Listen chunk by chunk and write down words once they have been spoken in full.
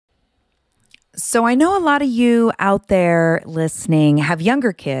So I know a lot of you out there listening have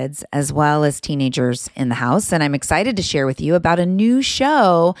younger kids as well as teenagers in the house, and I'm excited to share with you about a new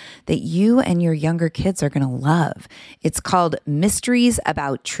show that you and your younger kids are going to love. It's called Mysteries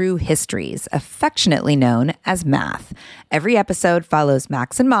About True Histories, affectionately known as Math. Every episode follows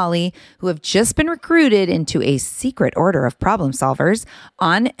Max and Molly, who have just been recruited into a secret order of problem solvers,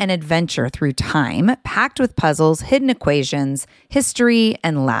 on an adventure through time, packed with puzzles, hidden equations, history,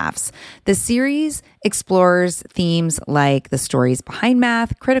 and laughs. The series explores themes like the stories behind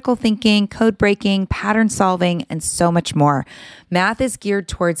math, critical thinking, code breaking, pattern solving, and so much more. Math is geared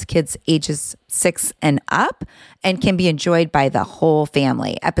towards kids ages 6 and up and can be enjoyed by the whole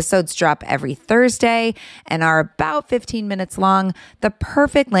family. Episodes drop every Thursday and are about 15 minutes long, the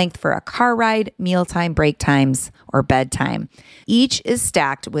perfect length for a car ride, mealtime, break times, or bedtime. Each is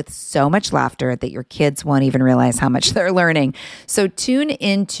stacked with so much laughter that your kids won't even realize how much they're learning. So tune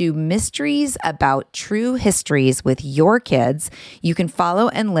into Mysteries About True Histories with your kids. You can follow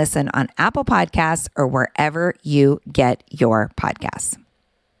and listen on Apple Podcasts or wherever you get your podcasts.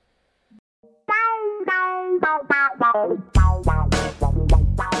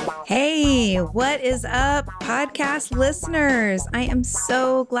 Hey, what is up, podcast listeners? I am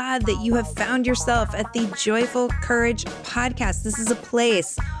so glad that you have found yourself at the Joyful Courage podcast. This is a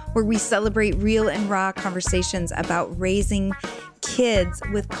place where we celebrate real and raw conversations about raising kids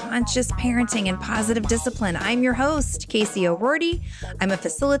with conscious parenting and positive discipline. I'm your host, Casey O'Rourke. I'm a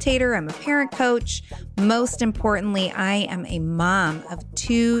facilitator. I'm a parent coach. Most importantly, I am a mom of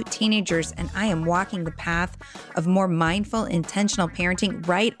 2 teenagers, and I am walking the path of more mindful, intentional parenting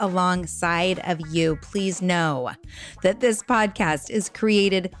right alongside of you. Please know that this podcast is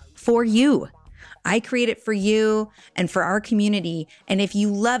created for you. I create it for you and for our community. And if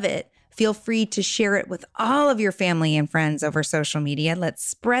you love it, feel free to share it with all of your family and friends over social media. Let's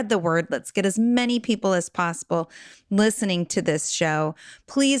spread the word. Let's get as many people as possible listening to this show.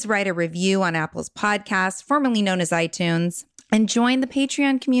 Please write a review on Apple's podcast, formerly known as iTunes, and join the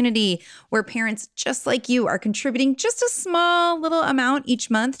Patreon community where parents just like you are contributing just a small little amount each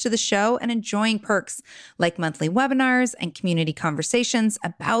month to the show and enjoying perks like monthly webinars and community conversations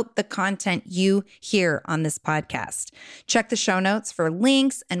about the content you hear on this podcast. Check the show notes for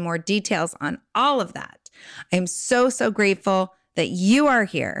links and more details on all of that. I am so grateful that you are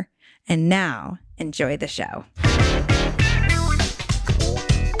here. And now, enjoy the show.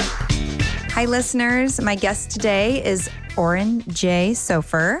 Hi, listeners. My guest today is Oren Jay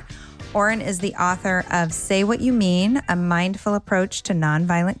Sofer. Oren is the author of Say What You Mean, a mindful approach to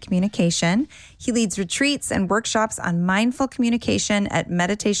nonviolent communication. He leads retreats and workshops on mindful communication at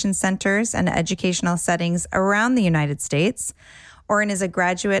meditation centers and educational settings around the United States. Oren is a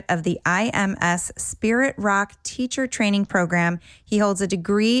graduate of the IMS Spirit Rock Teacher Training Program. He holds a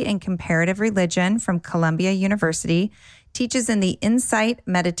degree in comparative religion from Columbia University, teaches in the Insight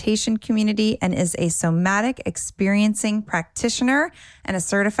Meditation community, and is a somatic experiencing practitioner and a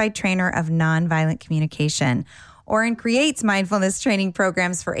certified trainer of nonviolent communication. Oren creates mindfulness training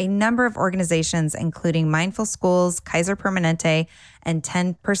programs for a number of organizations, including Mindful Schools, Kaiser Permanente, and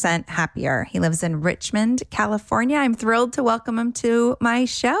 10% Happier. He lives in Richmond, California. I'm thrilled to welcome him to my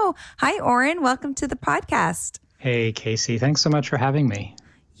show. Hi, Oren. Welcome to the podcast. Hey, Casey. Thanks so much for having me.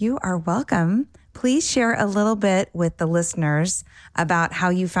 You are welcome. Please share a little bit with the listeners about how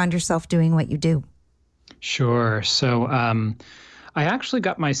you found yourself doing what you do. Sure. So I actually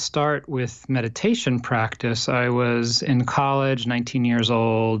got my start with meditation practice. I was in college, 19 years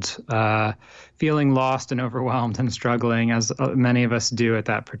old, feeling lost and overwhelmed and struggling, as many of us do at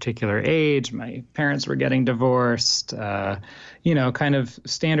that particular age. My parents were getting divorced, kind of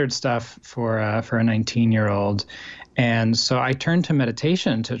standard stuff for a 19-year-old. And so I turned to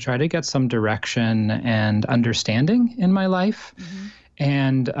meditation to try to get some direction and understanding in my life,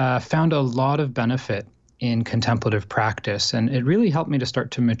 and found a lot of benefit in contemplative practice. And it really helped me to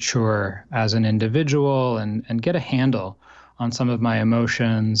start to mature as an individual and get a handle on some of my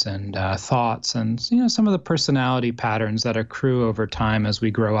emotions and thoughts and some of the personality patterns that accrue over time as we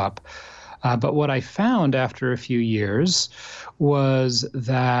grow up. But what I found after a few years was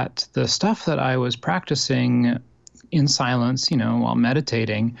that the stuff that I was practicing in silence, while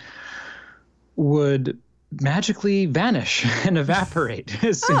meditating, would magically vanish and evaporate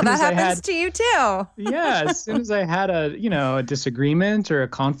as soon that as I happens to you too. Yeah, as soon as I had a disagreement or a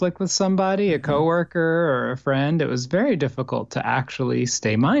conflict with somebody, a coworker or a friend, it was very difficult to actually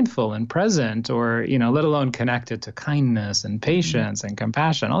stay mindful and present, or let alone connected to kindness and patience and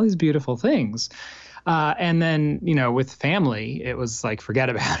compassion, all these beautiful things. And then with family, it was like, forget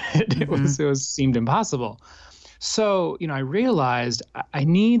about it. It seemed impossible. So, I realized I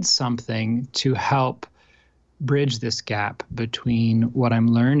need something to help bridge this gap between what I'm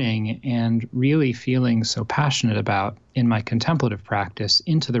learning and really feeling so passionate about in my contemplative practice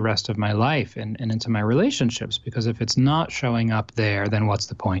into the rest of my life and into my relationships. Because if it's not showing up there, then what's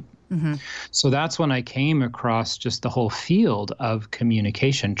the point? Mm-hmm. So that's when I came across just the whole field of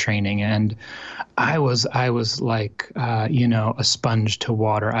communication training. And I was like, a sponge to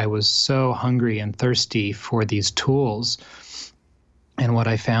water. I was so hungry and thirsty for these tools. And what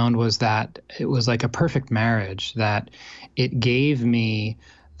I found was that it was like a perfect marriage, that it gave me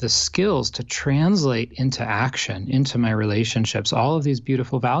the skills to translate into action, into my relationships, all of these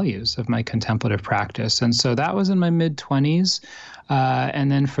beautiful values of my contemplative practice. And so that was in my mid-20s.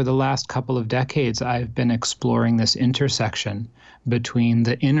 And then for the last couple of decades, I've been exploring this intersection between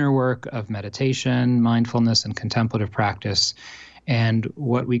the inner work of meditation, mindfulness, and contemplative practice, and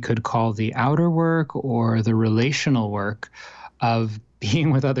what we could call the outer work or the relational work of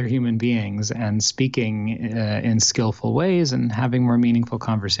being with other human beings and speaking in skillful ways and having more meaningful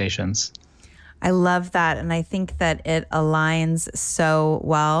conversations. I love that. And I think that it aligns so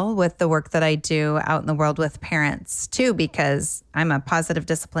well with the work that I do out in the world with parents too, because I'm a positive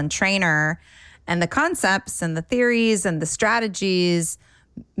discipline trainer, and the concepts and the theories and the strategies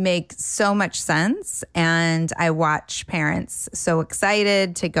make so much sense. And I watch parents so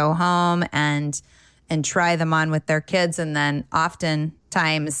excited to go home and try them on with their kids, and then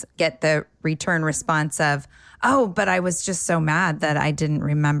oftentimes get the return response of, oh, but I was just so mad that I didn't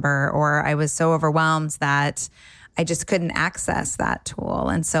remember, or I was so overwhelmed that I just couldn't access that tool.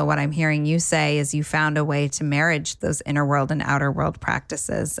 And so what I'm hearing you say is you found a way to marriage those inner world and outer world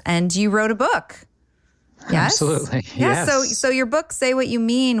practices, and you wrote a book. Yes? Absolutely. Yeah. Yes. So your book, Say What You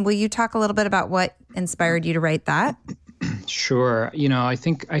Mean, will you talk a little bit about what inspired you to write that? Sure. I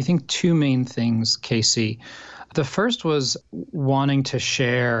think two main things, Casey. The first was wanting to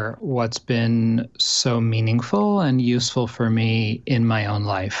share what's been so meaningful and useful for me in my own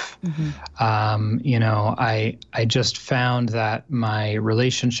life. Mm-hmm. I just found that my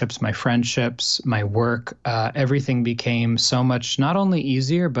relationships, my friendships, my work, everything became so much not only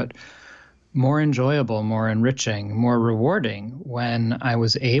easier, but more enjoyable, more enriching, more rewarding when I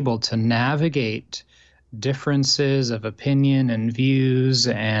was able to navigate differences of opinion and views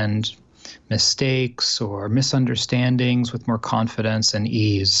and mistakes or misunderstandings with more confidence and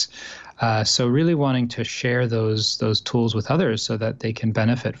ease. So really wanting to share those tools with others so that they can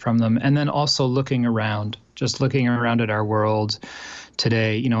benefit from them. And then also looking around at our world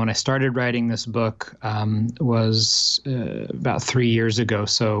today. When I started writing this book was about 3 years ago.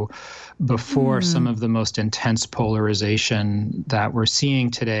 So before some of the most intense polarization that we're seeing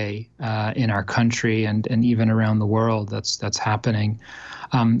today in our country and even around the world that's happening.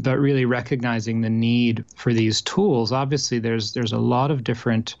 But really recognizing the need for these tools. Obviously, there's a lot of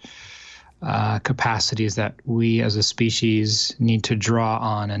different capacities that we as a species need to draw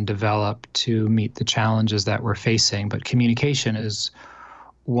on and develop to meet the challenges that we're facing. But communication is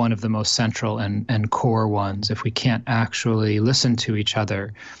one of the most central and core ones. If we can't actually listen to each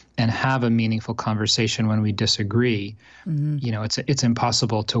other and have a meaningful conversation when we disagree, it's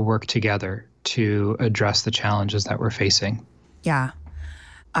impossible to work together to address the challenges that we're facing. Yeah.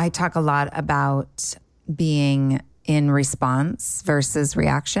 I talk a lot about being in response versus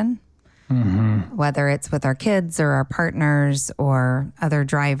reaction, whether it's with our kids or our partners or other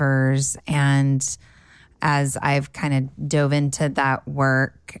drivers. And as I've kind of dove into that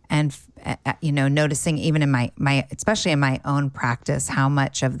work and, noticing even in my especially in my own practice, how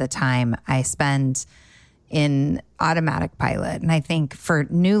much of the time I spend in automatic pilot. And I think for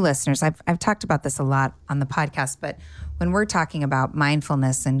new listeners, I've talked about this a lot on the podcast, but when we're talking about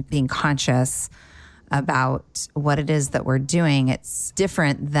mindfulness and being conscious about what it is that we're doing, it's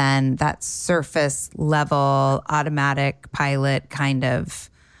different than that surface level automatic pilot kind of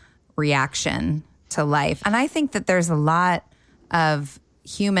reaction to life. And I think that there's a lot of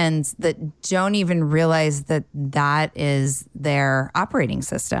humans that don't even realize that that is their operating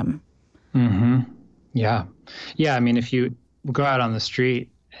system. Mm-hmm. Yeah. Yeah. I mean, if you go out on the street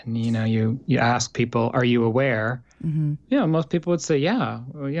and, you ask people, are you aware? Mm-hmm. Most people would say, yeah,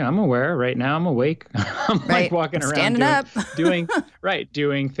 I'm aware right now. I'm awake. I'm like walking around standing up,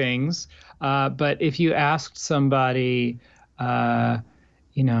 doing things. But if you asked somebody, do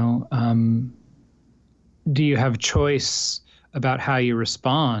you have choice about how you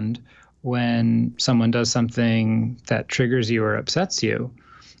respond when someone does something that triggers you or upsets you?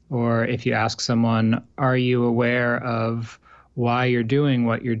 Or if you ask someone, are you aware of why you're doing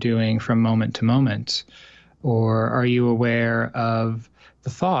what you're doing from moment to moment? Or are you aware of the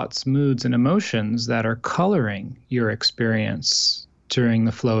thoughts, moods, and emotions that are coloring your experience during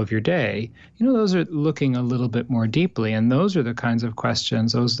the flow of your day, those are looking a little bit more deeply. And those are the kinds of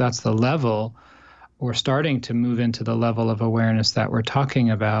questions, that's the level, or starting to move into the level of awareness that we're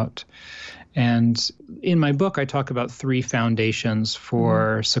talking about. And in my book, I talk about 3 foundations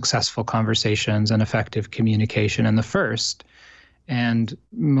for successful conversations and effective communication. And the first and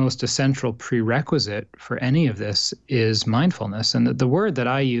most essential prerequisite for any of this is mindfulness. And the word that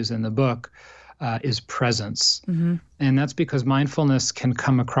I use in the book is presence. And that's because mindfulness can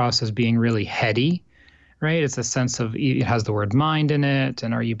come across as being really heady, right? It's a sense of, it has the word mind in it.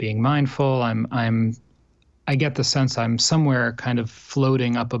 And are you being mindful? I get the sense I'm somewhere kind of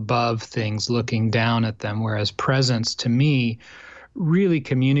floating up above things, looking down at them. Whereas presence to me really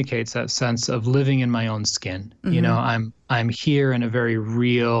communicates that sense of living in my own skin. I'm here in a very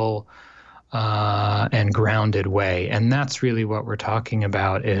real and grounded way. And that's really what we're talking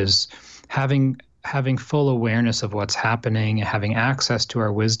about, is having full awareness of what's happening, having access to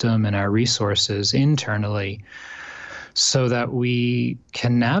our wisdom and our resources internally, so that we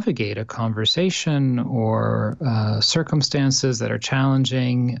can navigate a conversation or circumstances that are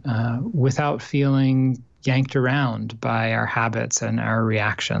challenging without feeling yanked around by our habits and our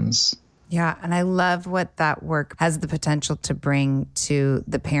reactions. Yeah, and I love what that work has the potential to bring to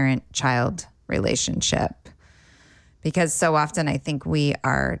the parent-child relationship. Because so often I think we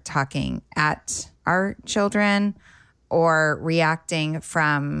are talking at our children or reacting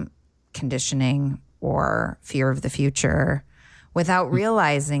from conditioning or fear of the future without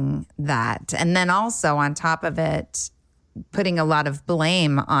realizing that. And then also on top of it, putting a lot of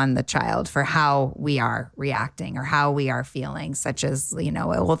blame on the child for how we are reacting or how we are feeling, such as,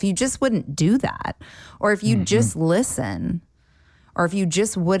 well, if you just wouldn't do that, or if you just listen, or if you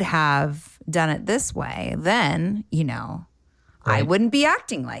just would have done it this way, then, I wouldn't be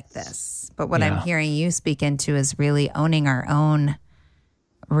acting like this. But what I'm hearing you speak into is really owning our own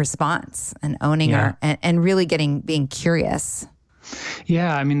response and owning and really being curious.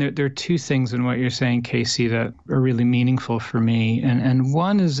 Yeah, I mean, there are 2 things in what you're saying, Casey, that are really meaningful for me. And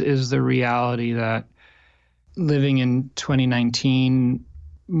one is the reality that living in 2019,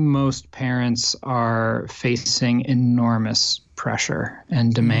 most parents are facing enormous pressure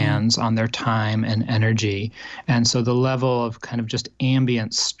and demands on their time and energy. And so the level of kind of just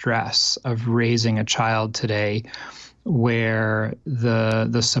ambient stress of raising a child today, where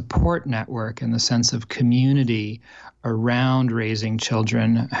the support network and the sense of community around raising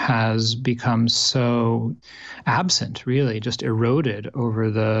children has become so absent, really just eroded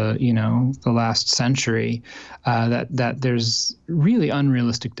over the last century, that there's really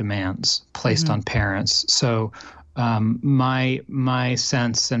unrealistic demands placed on parents. So my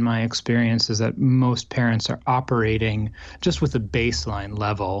sense and my experience is that most parents are operating just with a baseline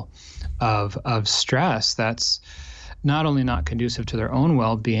level of stress that's not only not conducive to their own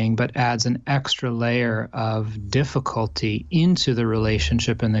well-being, but adds an extra layer of difficulty into the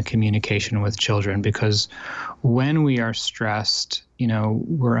relationship and the communication with children. Because when we are stressed,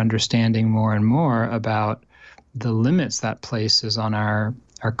 we're understanding more and more about the limits that places on our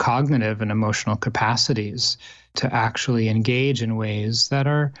cognitive and emotional capacities to actually engage in ways that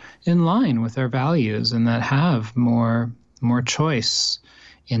are in line with our values and that have more choice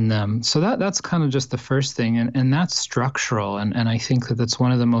in them. So that's kind of just the first thing. And that's structural. And I think that's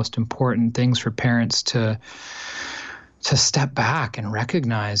one of the most important things for parents to step back and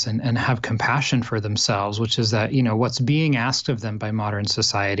recognize and have compassion for themselves, which is that, what's being asked of them by modern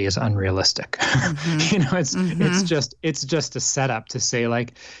society is unrealistic. It's just a setup to say,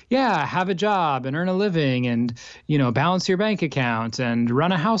 like, yeah, have a job and earn a living and, balance your bank account and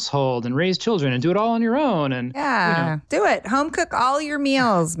run a household and raise children and do it all on your own. And do it. Home cook all your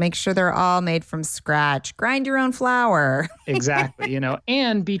meals. Make sure they're all made from scratch. Grind your own flour. Exactly.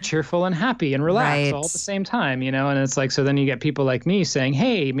 And be cheerful and happy and relax all at the same time, and it's like, so then you get people like me saying,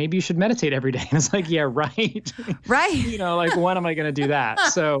 hey, maybe you should meditate every day. And it's like, yeah, right. Right. Like, when am I going to do that?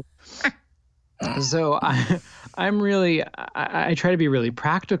 So I'm really, I try to be really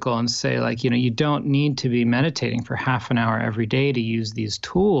practical and say, like, you don't need to be meditating for half an hour every day to use these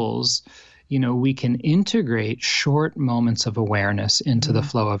tools. We can integrate short moments of awareness into the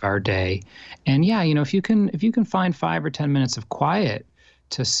flow of our day. And if you can find 5 or 10 minutes of quiet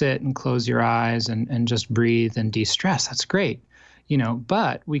to sit and close your eyes and just breathe and de-stress, that's great.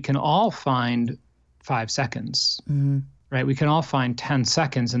 But we can all find 5 seconds right? We can all find 10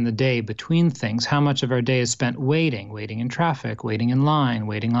 seconds in the day between things. How much of our day is spent waiting in traffic, waiting in line,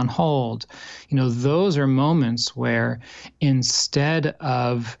 waiting on hold? Those are moments where instead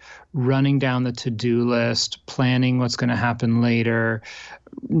of running down the to-do list, planning what's going to happen later,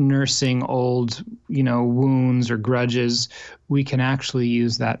 nursing old, wounds or grudges, we can actually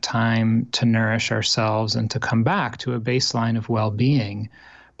use that time to nourish ourselves and to come back to a baseline of well-being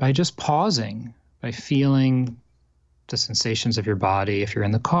by just pausing, by feeling the sensations of your body. If you're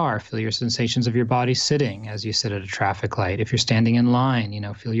in the car, feel your sensations of your body sitting as you sit at a traffic light. If you're standing in line,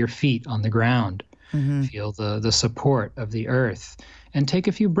 feel your feet on the ground. Mm-hmm. Feel the support of the earth, and take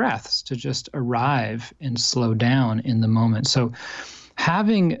a few breaths to just arrive and slow down in the moment. So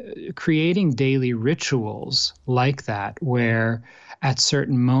creating daily rituals like that, where at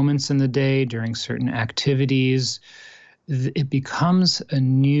certain moments in the day, during certain activities, it becomes a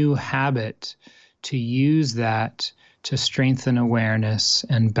new habit to use that to strengthen awareness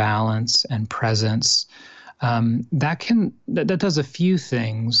and balance and presence. That does a few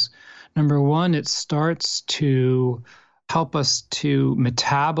things. Number one, it starts to help us to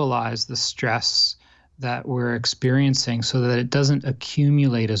metabolize the stress that we're experiencing so that it doesn't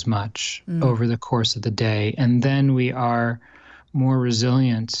accumulate as much over the course of the day. And then we are more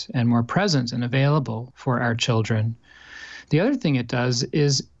resilient and more present and available for our children. The other thing it does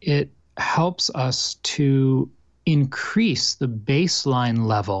is it helps us to increase the baseline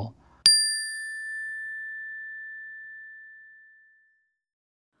level.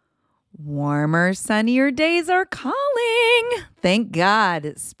 Warmer, sunnier days are calling. Thank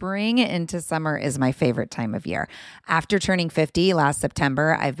God. Spring into summer is my favorite time of year. After turning 50 last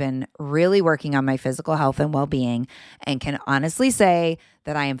September, I've been really working on my physical health and well-being, and can honestly say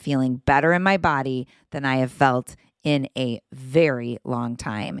that I am feeling better in my body than I have felt in a very long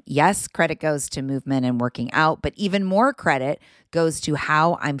time. Yes, credit goes to movement and working out, but even more credit goes to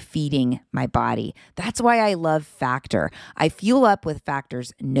how I'm feeding my body. That's why I love Factor. I fuel up with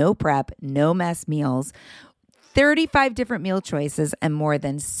Factor's no prep, no mess meals, 35 different meal choices, and more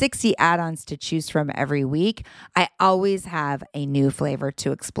than 60 add-ons to choose from every week. I always have a new flavor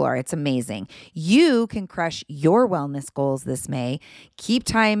to explore. It's amazing. You can crush your wellness goals this May, keep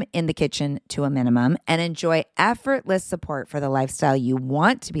time in the kitchen to a minimum, and enjoy effortless support for the lifestyle you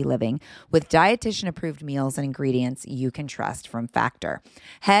want to be living with dietitian-approved meals and ingredients you can trust from Factor.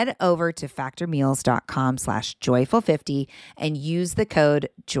 Head over to factormeals.com/joyful50 and use the code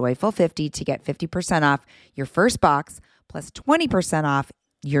joyful50 to get 50% off your first box plus 20% off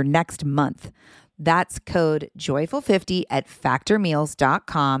your next month. That's code joyful50 at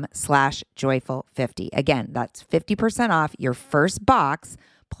factormeals.com/joyful50. Again, that's 50% off your first box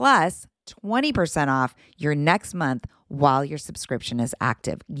plus 20% off your next month while your subscription is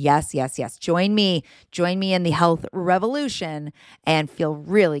active. Yes, yes, yes. Join me in the health revolution and feel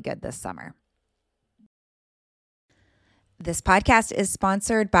really good this summer. This podcast is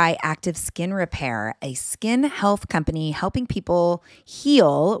sponsored by Active Skin Repair, a skin health company helping people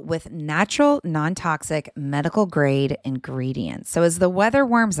heal with natural, non-toxic, medical-grade ingredients. So as the weather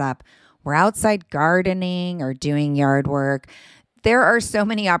warms up, we're outside gardening or doing yard work. There are so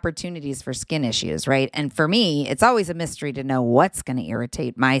many opportunities for skin issues, right? And for me, it's always a mystery to know what's going to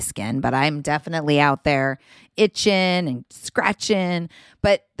irritate my skin, but I'm definitely out there itching and scratching.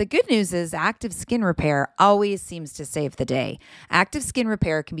 But the good news is Active Skin Repair always seems to save the day. Active Skin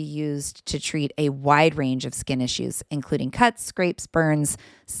Repair can be used to treat a wide range of skin issues, including cuts, scrapes, burns,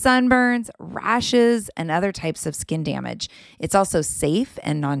 sunburns, rashes, and other types of skin damage. It's also safe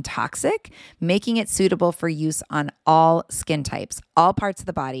and non-toxic, making it suitable for use on all skin types, all parts of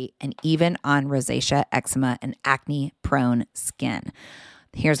the body, and even on rosacea, eczema, and acne-prone skin.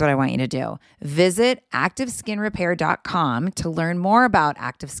 Here's what I want you to do. Visit ActiveSkinRepair.com to learn more about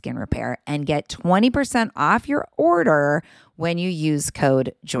Active Skin Repair and get 20% off your order when you use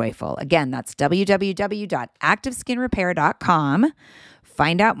code JOYFUL. Again, that's www.ActiveSkinRepair.com.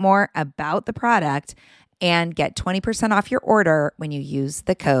 Find out more about the product and get 20% off your order when you use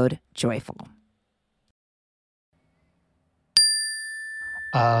the code JOYFUL.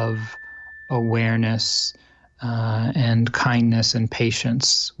 Of awareness and kindness and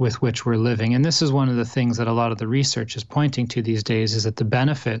patience with which we're living. And this is one of the things that a lot of the research is pointing to these days, is that the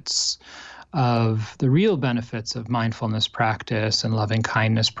real benefits of mindfulness practice and loving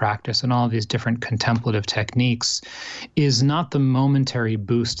kindness practice and all of these different contemplative techniques is not the momentary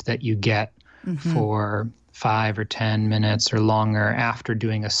boost that you get for 5 or 10 minutes or longer after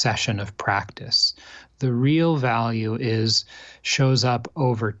doing a session of practice. The real value shows up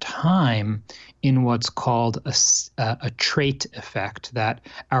over time in what's called a trait effect, that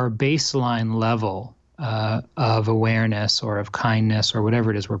our baseline level of awareness or of kindness or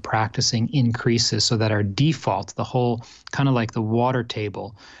whatever it is we're practicing increases, so that our default, the whole kind of like the water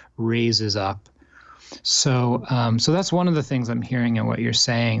table, raises up. So so that's one of the things I'm hearing in what you're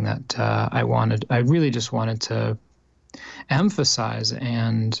saying that I really just wanted to emphasize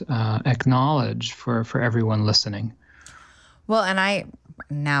and acknowledge for everyone listening. Well, and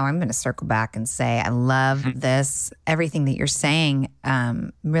now I'm going to circle back and say I love this. Everything that you're saying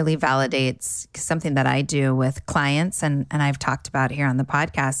really validates something that I do with clients, and I've talked about here on the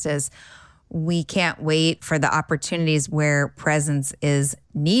podcast, is we can't wait for the opportunities where presence is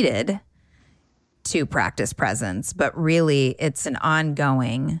needed to practice presence, but really it's an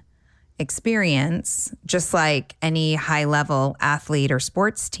ongoing experience, just like any high-level athlete or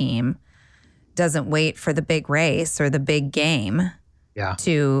sports team doesn't wait for the big race or the big game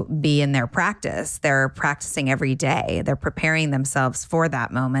to be in their practice. They're practicing every day. They're preparing themselves for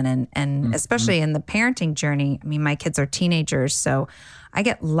that moment. And especially in the parenting journey, I mean, my kids are teenagers, so I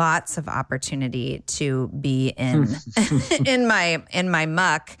get lots of opportunity to be in in my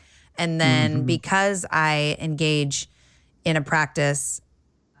muck. And then because I engage in a practice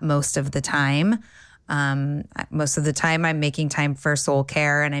most of the time I'm making time for soul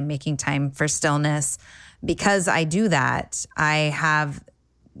care and I'm making time for stillness. Because I do that, I have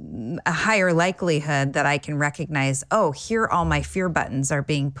a higher likelihood that I can recognize, oh, here all my fear buttons are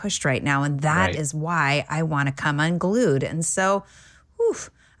being pushed right now. And that is why I want to come unglued. And so,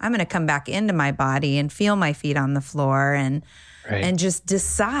 I'm going to come back into my body and feel my feet on the floor and just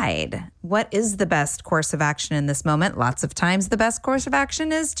decide what is the best course of action in this moment. Lots of times the best course of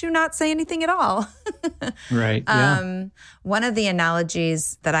action is to not say anything at all. One of the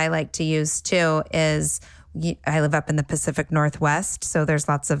analogies that I like to use too is I live up in the Pacific Northwest, so there's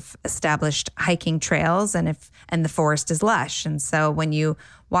lots of established hiking trails, and the forest is lush. And so when you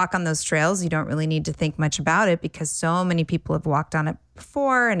walk on those trails, you don't really need to think much about it because so many people have walked on it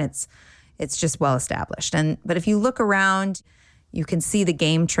before, and it's just well established. But if you look around, you can see the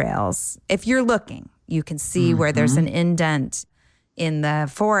game trails. If you're looking, you can see where there's an indent in the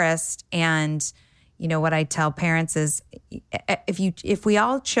forest. And you know what I tell parents is, if we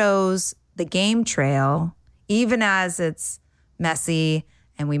all chose the game trail, even as it's messy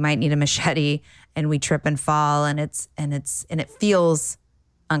and we might need a machete and we trip and fall and it feels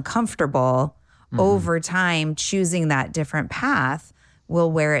uncomfortable, over time, choosing that different path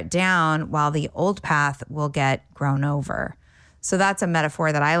will wear it down while the old path will get grown over. So that's a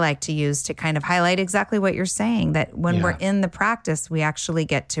metaphor that I like to use to kind of highlight exactly what you're saying, that when we're in the practice, we actually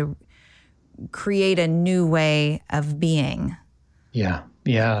get to create a new way of being.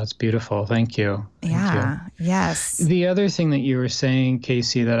 Yeah, it's beautiful. Thank you. Yes. The other thing that you were saying,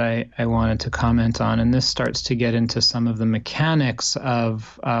 Casey, that I wanted to comment on, and this starts to get into some of the mechanics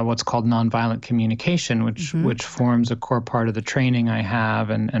of what's called nonviolent communication, which forms a core part of the training I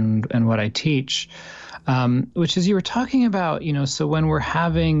have and what I teach, which is you were talking about, so when we're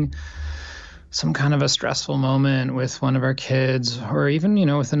having some kind of a stressful moment with one of our kids or even,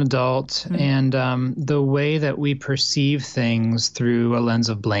 with an adult, and the way that we perceive things through a lens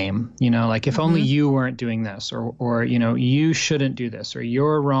of blame, like if only you weren't doing this or you shouldn't do this or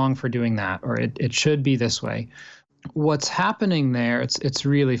you're wrong for doing that or it should be this way. What's happening there, it's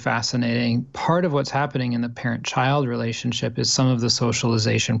really fascinating. Part of what's happening in the parent-child relationship is some of the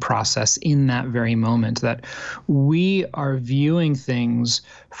socialization process in that very moment, that we are viewing things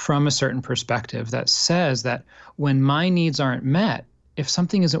from a certain perspective that says that when my needs aren't met, if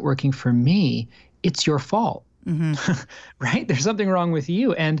something isn't working for me, it's your fault. Right? There's something wrong with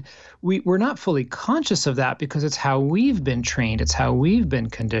you. And we're not fully conscious of that because it's how we've been trained. It's how we've been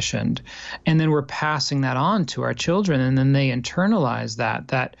conditioned. And then we're passing that on to our children. And then they internalize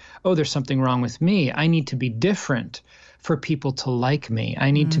that, oh, there's something wrong with me. I need to be different for people to like me.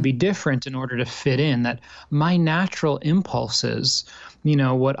 I need to be different in order to fit in, that my natural impulses,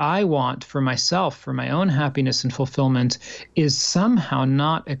 what I want for myself, for my own happiness and fulfillment, is somehow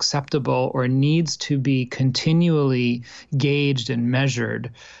not acceptable or needs to be continually gauged and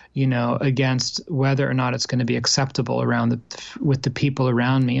measured, against whether or not it's going to be acceptable with the people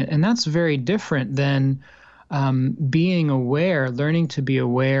around me. And that's very different than being aware, learning to be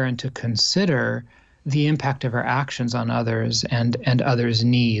aware and to consider the impact of our actions on others and others'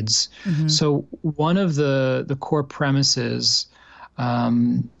 needs. So one of the core premises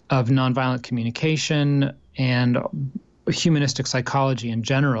of nonviolent communication and humanistic psychology in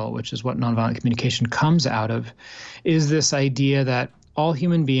general, which is what nonviolent communication comes out of, is this idea that all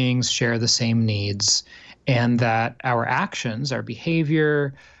human beings share the same needs and that our actions, our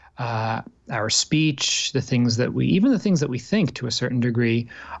behavior, our speech, even the things that we think to a certain degree,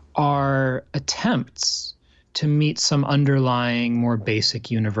 are attempts to meet some underlying, more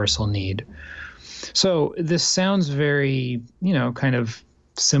basic universal need. So this sounds very, kind of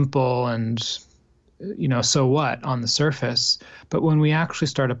simple and, so what on the surface. But when we actually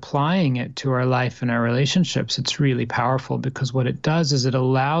start applying it to our life and our relationships, it's really powerful, because what it does is it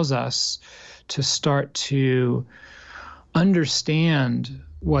allows us to start to understand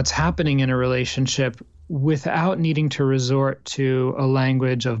what's happening in a relationship without needing to resort to a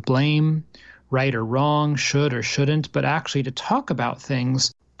language of blame, right or wrong, should or shouldn't, but actually to talk about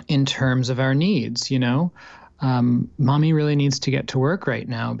things in terms of our needs. Mommy really needs to get to work right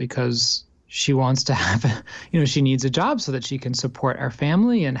now because she wants to have, she needs a job so that she can support our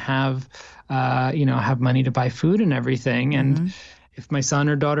family and have money to buy food and everything. Mm-hmm. And if my son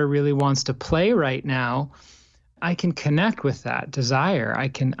or daughter really wants to play right now, I can connect with that desire. I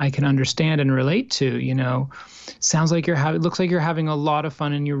can understand and relate to, sounds like it looks like you're having a lot of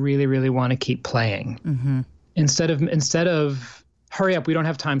fun and you really, really want to keep playing. Mm-hmm. Instead of hurry up, we don't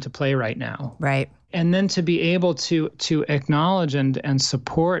have time to play right now. Right. And then to be able to acknowledge and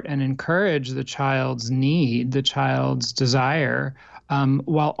support and encourage the child's need, the child's desire,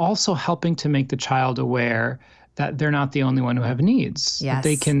 while also helping to make the child aware that they're not the only one who have needs. Yes. That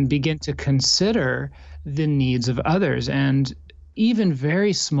they can begin to consider the needs of others. And even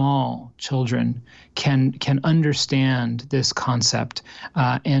very small children can understand this concept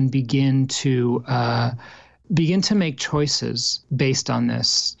and begin to make choices based on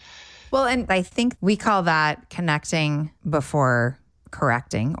this. Well, and I think we call that connecting before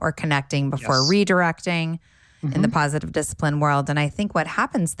correcting, or connecting before redirecting in the positive discipline world. And I think what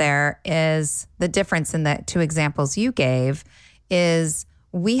happens there is the difference in the two examples you gave is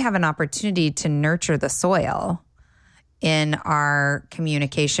we have an opportunity to nurture the soil in our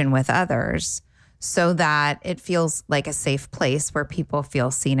communication with others so that it feels like a safe place where people feel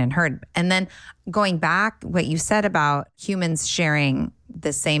seen and heard. And then going back, what you said about humans sharing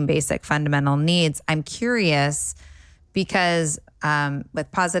the same basic fundamental needs, I'm curious because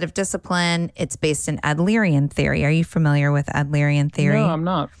with positive discipline, it's based in Adlerian theory. Are you familiar with Adlerian theory? No, I'm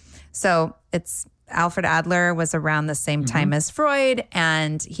not. So Alfred Adler was around the same time as Freud,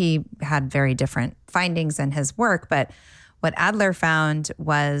 and he had very different findings in his work. But what Adler found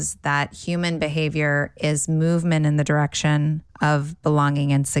was that human behavior is movement in the direction of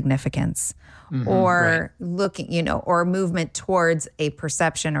belonging and significance, or looking, or movement towards a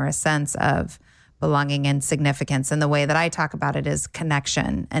perception or a sense of belonging and significance. And the way that I talk about it is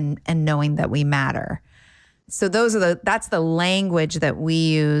connection and knowing that we matter. So that's the language that we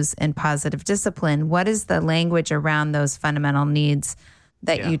use in positive discipline. What is the language around those fundamental needs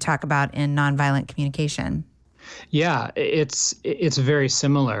that you talk about in nonviolent communication? Yeah, it's very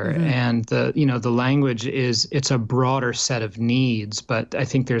similar, and the language it's a broader set of needs, but I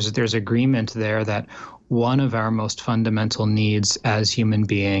think there's agreement there that one of our most fundamental needs as human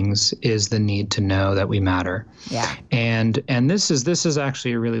beings is the need to know that we matter. Yeah. And this is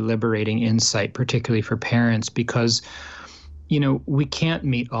actually a really liberating insight, particularly for parents, because we can't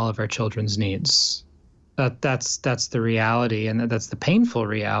meet all of our children's needs. That's the reality, and that's the painful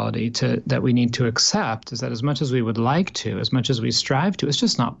reality that we need to accept, is that as much as we would like to, as much as we strive to, it's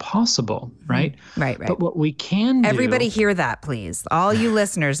just not possible, right? Right. But what we can do... Everybody hear that, please. All you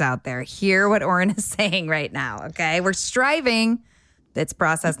listeners out there, hear what Oren is saying right now, okay? We're striving. It's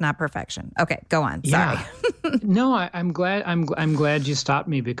process, not perfection. Okay, go on. Sorry. Yeah. No, I'm glad you stopped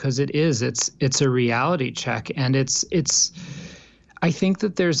me, because it's a reality check, and I think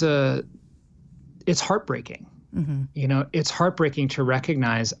that it's heartbreaking. It's heartbreaking to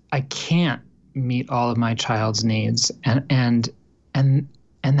recognize I can't meet all of my child's needs, and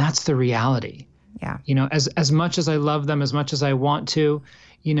that's the reality. Yeah. As much as I love them, as much as I want to,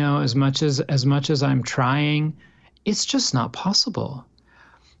 as much as I'm trying, it's just not possible.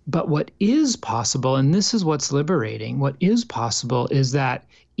 But what is possible, and this is what's liberating, what is possible is that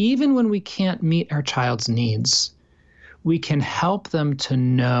even when we can't meet our child's needs, we can help them to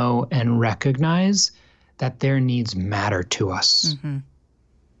know and recognize that their needs matter to us.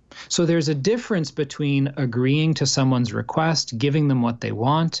 So there's a difference between agreeing to someone's request, giving them what they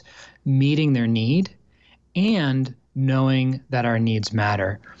want, meeting their need, and knowing that our needs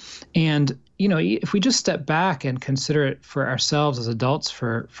matter. And, if we just step back and consider it for ourselves as adults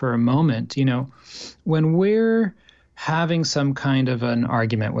for a moment, when we're having some kind of an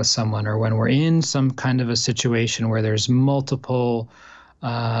argument with someone, or when we're in some kind of a situation where there's multiple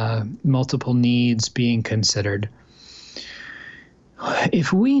needs being considered,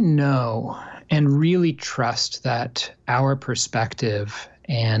 if we know and really trust that our perspective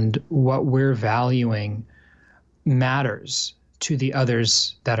and what we're valuing matters to the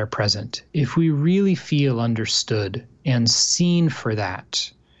others that are present. If we really feel understood and seen for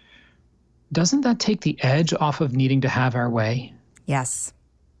that, doesn't that take the edge off of needing to have our way? Yes.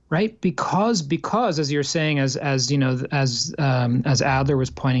 Right? Because as you're saying, as Adler was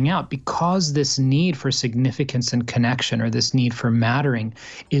pointing out, because this need for significance and connection, or this need for mattering,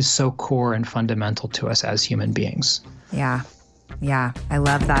 is so core and fundamental to us as human beings. Yeah. I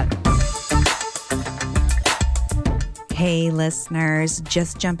love that. Hey, listeners,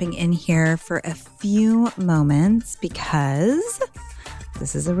 just jumping in here for a few moments because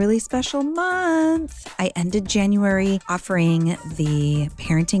this is a really special month. I ended January offering the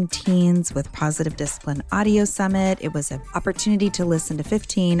Parenting Teens with Positive Discipline Audio Summit. It was an opportunity to listen to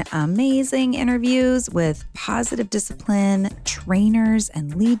 15 amazing interviews with positive discipline trainers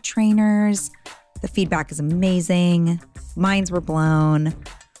and lead trainers. The feedback is amazing. Minds were blown.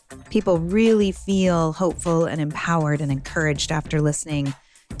 People really feel hopeful and empowered and encouraged after listening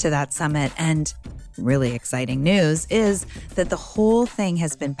to that summit. And really exciting news is that the whole thing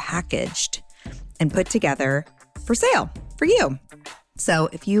has been packaged and put together for sale for you. So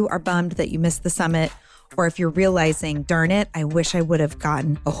if you are bummed that you missed the summit, or if you're realizing, darn it, I wish I would have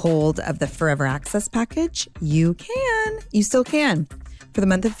gotten a hold of the Forever Access package, you still can. For the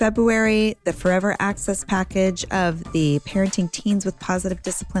month of February, the Forever Access package of the Parenting Teens with Positive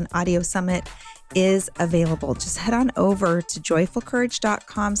Discipline Audio Summit is available. Just head on over to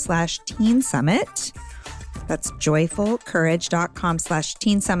joyfulcourage.com/teen summit. That's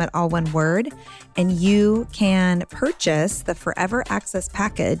joyfulcourage.com/teen summit, all one word. And you can purchase the Forever Access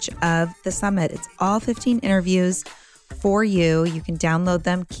package of the summit. It's all 15 interviews for you. You can download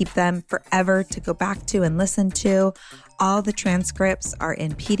them, keep them forever to go back to and listen to. All the transcripts are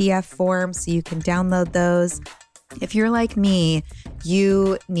in PDF form, so you can download those. If you're like me,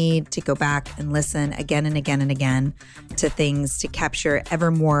 you need to go back and listen again and again and again to things to capture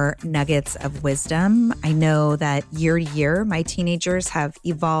ever more nuggets of wisdom. I know that year to year, my teenagers have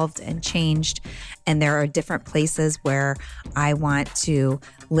evolved and changed, and there are different places where I want to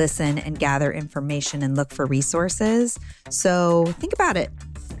listen and gather information and look for resources. So think about it.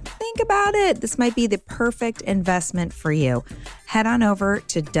 This might be the perfect investment for you. Head on over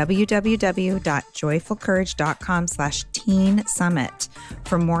to www.joyfulcourage.com/teen summit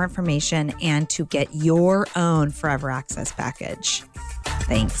for more information and to get your own Forever Access package.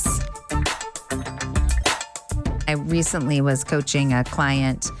 Thanks. I recently was coaching a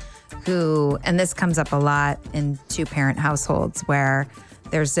client who, and this comes up a lot in two-parent households where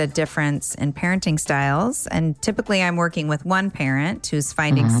there's a difference in parenting styles. And typically I'm working with one parent who's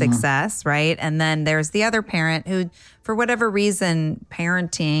finding success, right? And then there's the other parent who, for whatever reason,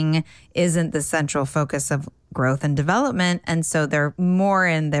 parenting isn't the central focus of growth and development. And so they're more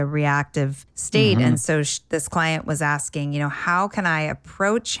in the reactive state. And so this client was asking, how can I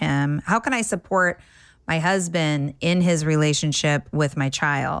approach him? How can I support my husband in his relationship with my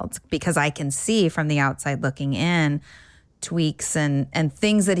child? Because I can see from the outside looking in tweaks and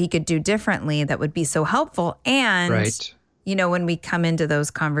things that he could do differently that would be so helpful. And, right. When we come into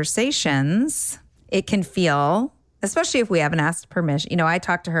those conversations, it can feel, especially if we haven't asked permission. I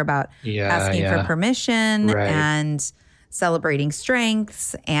talked to her about asking for permission and celebrating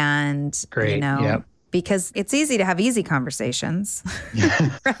strengths and, because it's easy to have easy conversations,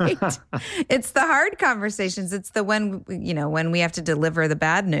 right? It's the hard conversations. It's the when we have to deliver the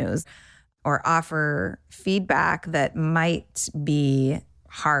bad news or offer feedback that might be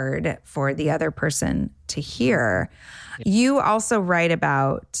hard for the other person to hear. You also write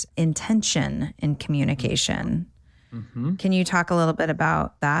about intention in communication. Can you talk a little bit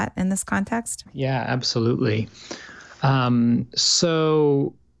about that in this context? Yeah, absolutely.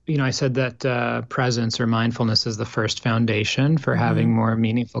 I said that presence or mindfulness is the first foundation for having more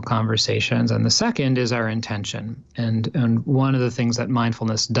meaningful conversations. And the second is our intention. And one of the things that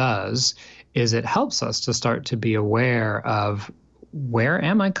mindfulness does is it helps us to start to be aware of, where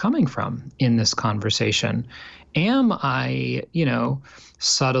am I coming from in this conversation? Am I,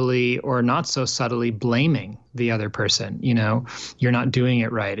 subtly or not so subtly blaming the other person? You're not doing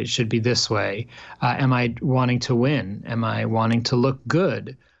it right. It should be this way. Am I wanting to win? Am I wanting to look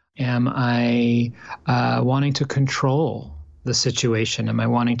good? Am I wanting to control the situation? Am I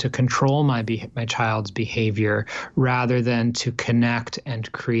wanting to control my child's behavior rather than to connect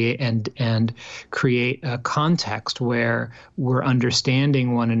and create create a context where we're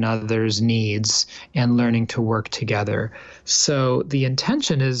understanding one another's needs and learning to work together? So the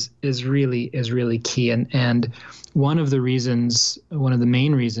intention is really key, and one of the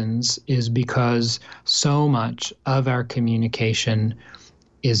main reasons is because so much of our communication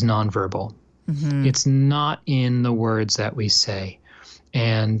is nonverbal. Mm-hmm. It's not in the words that we say.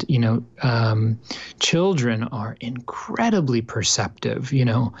 And, children are incredibly perceptive, in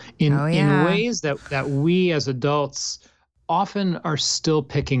ways that we as adults often are still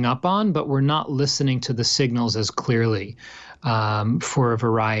picking up on, but we're not listening to the signals as clearly for a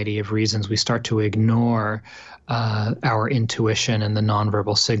variety of reasons. We start to ignore our intuition and the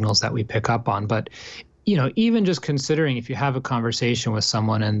nonverbal signals that we pick up on. But, even just considering if you have a conversation with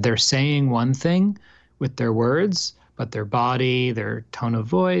someone and they're saying one thing with their words, but their body, their tone of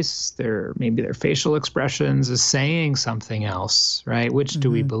voice, maybe their facial expressions is saying something else, right? Which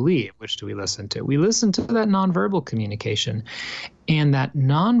do we believe? Which do we listen to? We listen to that nonverbal communication. And that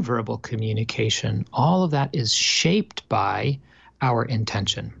nonverbal communication, all of that is shaped by our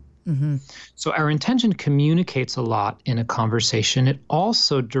intention. Mm-hmm. So our intention communicates a lot in a conversation. It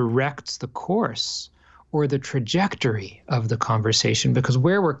also directs the course or the trajectory of the conversation, because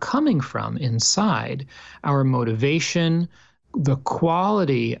where we're coming from inside, our motivation, the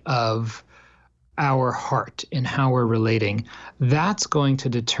quality of our heart and how we're relating, that's going to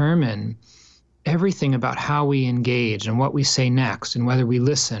determine everything about how we engage and what we say next and whether we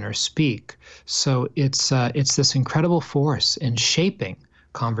listen or speak. So it's this incredible force in shaping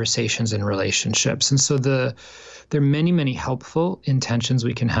conversations and relationships. And so there are many, many helpful intentions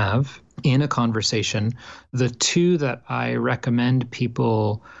we can have in a conversation. The two that I recommend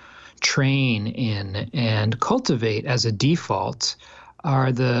people train in and cultivate as a default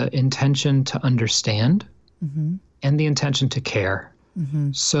are the intention to understand and the intention to care.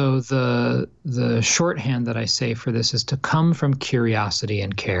 Mm-hmm. So the shorthand that I say for this is to come from curiosity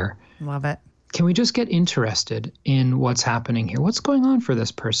and care. Love it. Can we just get interested in what's happening here? What's going on for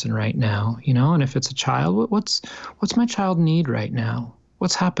this person right now? And if it's a child, what's my child need right now?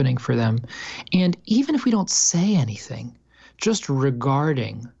 What's happening for them? And even if we don't say anything, just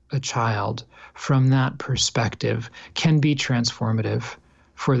regarding a child from that perspective can be transformative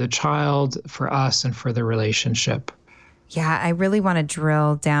for the child, for us, and for the relationship. Yeah, I really want to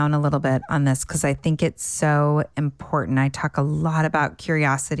drill down a little bit on this because I think it's so important. I talk a lot about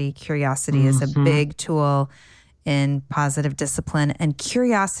curiosity. Curiosity is a big tool in positive discipline, and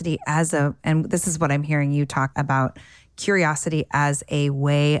curiosity and this is what I'm hearing you talk about, curiosity as a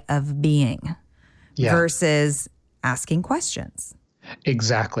way of being versus asking questions.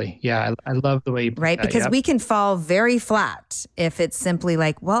 Exactly. Yeah, I love the way you put right? that. Because we can fall very flat if it's simply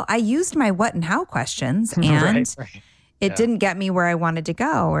like, well, I used my what and how questions and it didn't get me where I wanted to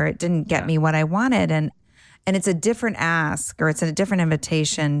go, or it didn't get me what I wanted. And it's a different ask, or it's a different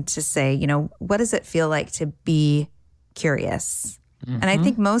invitation to say, what does it feel like to be curious? And I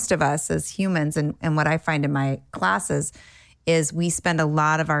think most of us as humans, and what I find in my classes is we spend a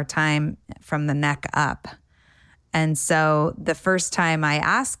lot of our time from the neck up. And so the first time I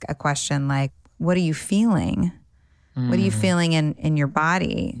ask a question like, what are you feeling? What are you feeling in your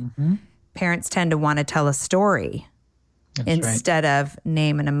body? Parents tend to want to tell a story. That's instead of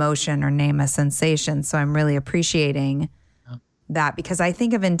name an emotion or name a sensation. So I'm really appreciating that, because I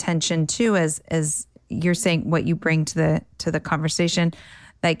think of intention too as you're saying, what you bring to the conversation.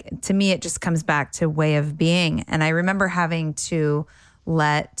 Like, to me, it just comes back to way of being. And I remember having to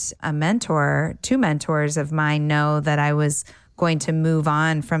let two mentors of mine know that I was going to move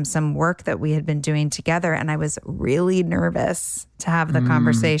on from some work that we had been doing together. And I was really nervous to have the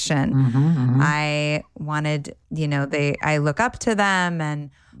conversation. I wanted, I look up to them and,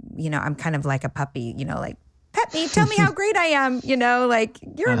 I'm kind of like a puppy, like, pet me, tell me how great I am, like,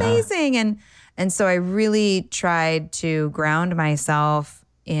 you're amazing. And so I really tried to ground myself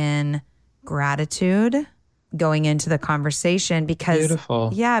in gratitude going into the conversation, because beautiful.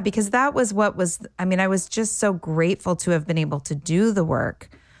 Yeah, because that was I was just so grateful to have been able to do the work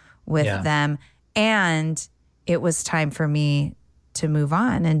with them. And it was time for me to move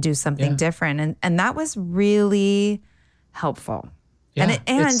on and do something different. And that was really helpful. Yeah,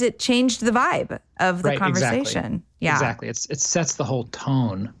 and it changed the vibe of the conversation. Exactly. Yeah. Exactly. It sets the whole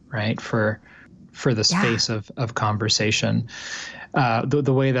tone, right, for the space of conversation.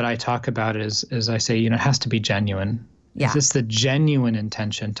 The way that I talk about it is I say, it has to be genuine. Yeah. It's the genuine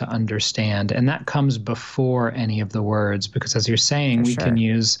intention to understand. And that comes before any of the words, because as you're saying, we can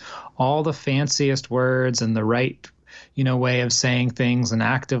use all the fanciest words and the right, way of saying things and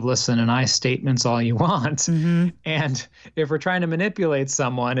active listen and I statements all you want. And if we're trying to manipulate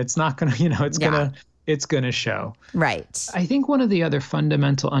someone, it's not going to, it's going to show. Right. I think one of the other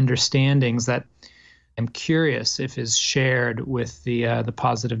fundamental understandings that I'm curious if is shared with the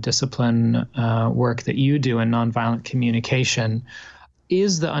positive discipline work that you do in nonviolent communication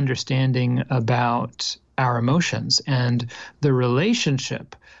is the understanding about our emotions and the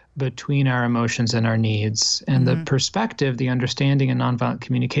relationship between our emotions and our needs, and the perspective, the understanding and nonviolent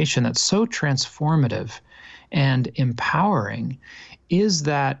communication that's so transformative and empowering is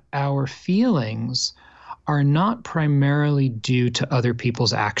that our feelings are not primarily due to other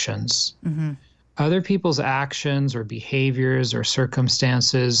people's actions. Other people's actions or behaviors or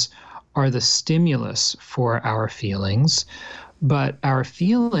circumstances are the stimulus for our feelings, but our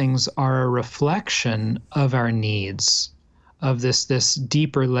feelings are a reflection of our needs, of this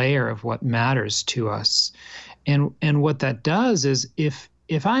deeper layer of what matters to us. And what that does is if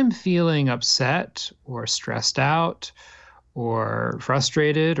I'm feeling upset or stressed out or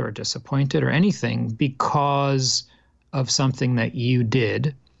frustrated or disappointed or anything because of something that you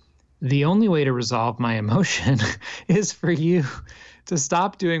did, the only way to resolve my emotion is for you to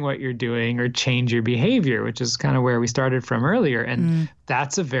stop doing what you're doing or change your behavior, which is kind of where we started from earlier. And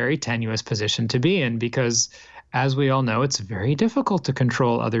that's a very tenuous position to be in because, as we all know, it's very difficult to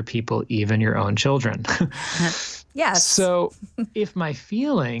control other people, even your own children. Yes. So if my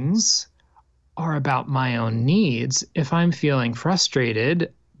feelings are about my own needs, if I'm feeling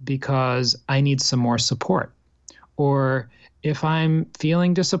frustrated because I need some more support, or if I'm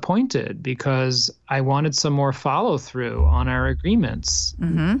feeling disappointed because I wanted some more follow through on our agreements,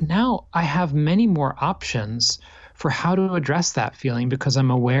 now I have many more options for how to address that feeling because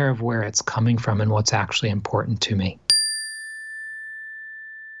I'm aware of where it's coming from and what's actually important to me.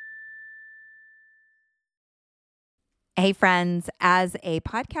 Hey friends, as a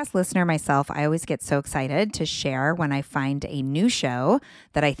podcast listener myself, I always get so excited to share when I find a new show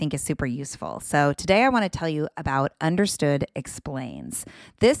that I think is super useful. So today I want to tell you about Understood Explains.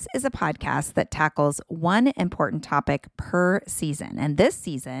 This is a podcast that tackles one important topic per season. And this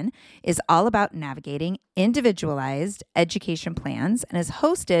season is all about navigating individualized education plans and is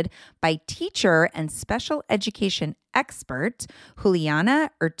hosted by teacher and special education expert Juliana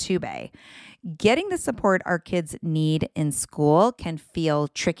Urtubey. Getting the support our kids need in school can feel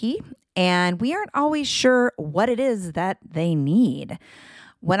tricky, and we aren't always sure what it is that they need.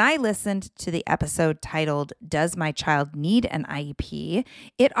 When I listened to the episode titled, "Does My Child Need an IEP?"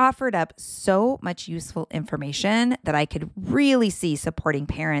 it offered up so much useful information that I could really see supporting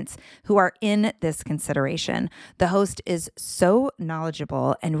parents who are in this consideration. The host is so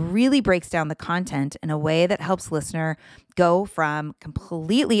knowledgeable and really breaks down the content in a way that helps listener go from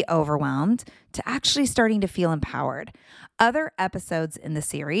completely overwhelmed to actually starting to feel empowered. Other episodes in the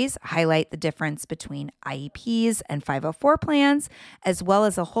series highlight the difference between IEPs and 504 plans, as well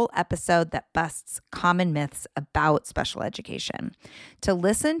as a whole episode that busts common myths about special education. To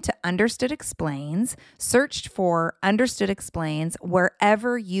listen to Understood Explains, search for Understood Explains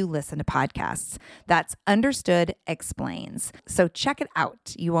wherever you listen to podcasts. That's Understood Explains. So check it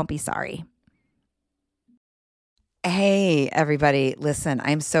out. You won't be sorry. Hey, everybody. Listen,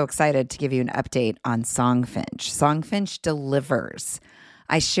 I'm so excited to give you an update on Songfinch. Songfinch delivers.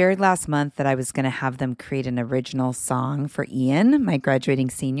 I shared last month that I was going to have them create an original song for Ian, my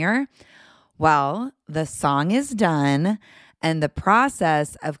graduating senior. Well, the song is done, and the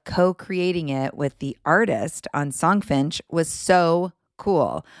process of co-creating it with the artist on Songfinch was so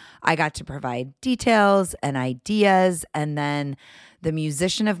cool. I got to provide details and ideas, and then the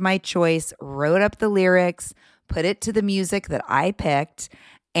musician of my choice wrote up the lyrics, put it to the music that I picked,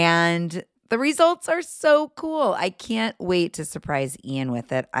 and the results are so cool. I can't wait to surprise Ian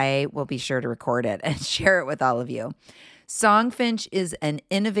with it. I will be sure to record it and share it with all of you. Songfinch is an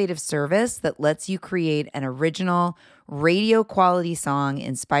innovative service that lets you create an original radio quality song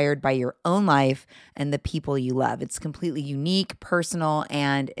inspired by your own life and the people you love. It's completely unique, personal,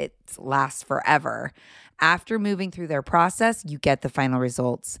 and it lasts forever. After moving through their process, you get the final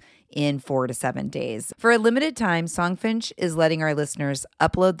results in 4 to 7 days. For a limited time, Songfinch is letting our listeners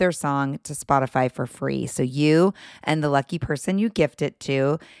upload their song to Spotify for free. So you and the lucky person you gift it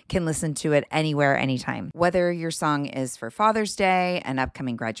to can listen to it anywhere, anytime. Whether your song is for Father's Day, an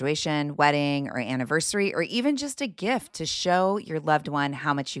upcoming graduation, wedding, or anniversary, or even just a gift to show your loved one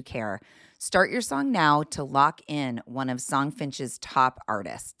how much you care. Start your song now to lock in one of Songfinch's top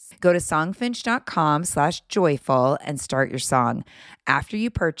artists. Go to songfinch.com/joyful and start your song. After you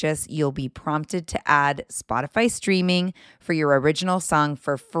purchase, you'll be prompted to add Spotify streaming for your original song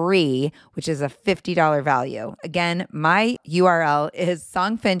for free, which is a $50 value. Again, my URL is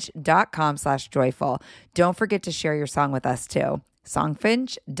songfinch.com/joyful. Don't forget to share your song with us too.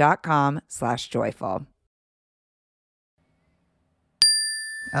 songfinch.com/joyful.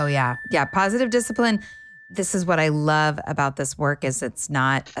 Oh, yeah. Yeah. Positive discipline. This is what I love about this work is it's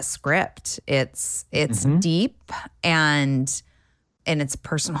not a script. It's deep and it's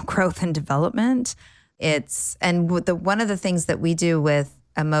personal growth and development. One of the things that we do with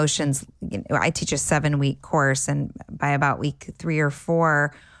emotions, I teach a 7-week course, and by about week 3 or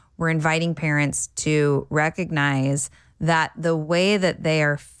 4, we're inviting parents to recognize that the way that they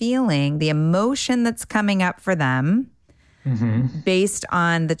are feeling, the emotion that's coming up for them based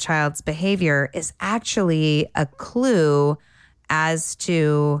on the child's behavior is actually a clue as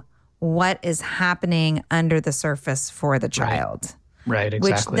to what is happening under the surface for the child. Right,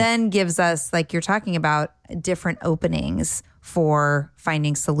 exactly. Which then gives us, like you're talking about, different openings for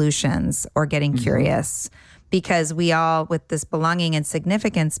finding solutions or getting curious. Because we all, with this belonging and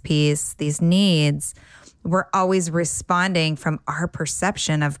significance piece, these needs, we're always responding from our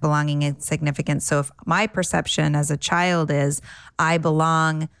perception of belonging and significance. So if my perception as a child is, I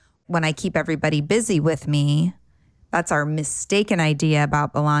belong when I keep everybody busy with me, that's our mistaken idea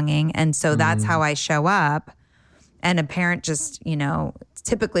about belonging. And so that's how I show up. And a parent just,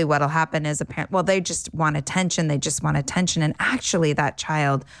 typically what'll happen is a parent, well, they just want attention. They just want attention. And actually that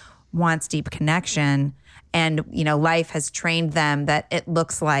child wants deep connection. And, life has trained them that it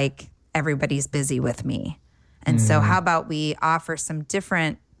looks like everybody's busy with me. And so how about we offer some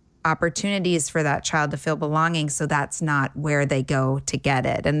different opportunities for that child to feel belonging, so that's not where they go to get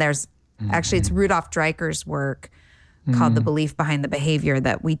it. And there's actually, it's Rudolf Dreikер's work called The Belief Behind the Behavior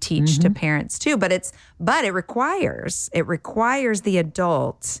that we teach to parents too. But it requires the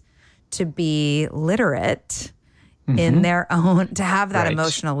adult to be literate in their own, to have that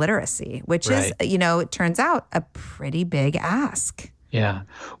emotional literacy, which is, it turns out a pretty big ask. Yeah.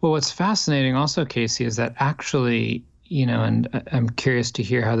 Well, what's fascinating also, Casey, is that actually, and I'm curious to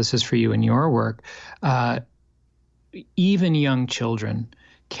hear how this is for you in your work, even young children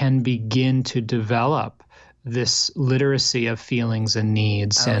can begin to develop this literacy of feelings and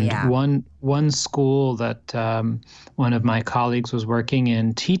needs. One school that one of my colleagues was working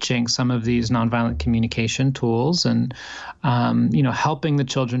in, teaching some of these nonviolent communication tools and, helping the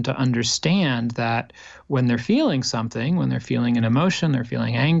children to understand that when they're feeling something, when they're feeling an emotion, they're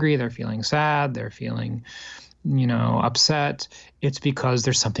feeling angry, they're feeling sad, they're feeling, upset, it's because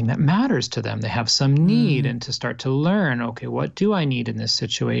there's something that matters to them. They have some need, and to start to learn, okay, what do I need in this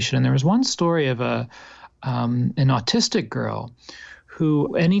situation? And there was one story of an autistic girl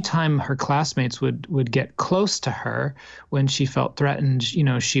who, anytime her classmates would get close to her when she felt threatened,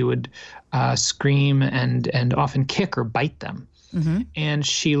 she would scream and often kick or bite them. And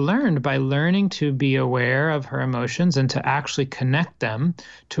she learned, by learning to be aware of her emotions and to actually connect them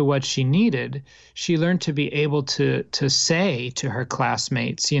to what she needed, she learned to be able to say to her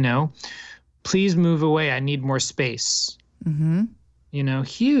classmates, please move away, I need more space.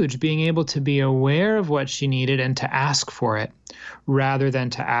 Huge, being able to be aware of what she needed and to ask for it rather than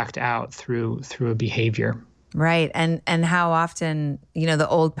to act out through a behavior. Right. And how often, the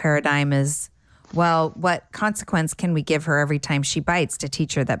old paradigm is, well, what consequence can we give her every time she bites to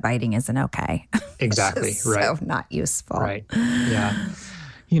teach her that biting isn't okay? Exactly. Right. So not useful. Right. Yeah.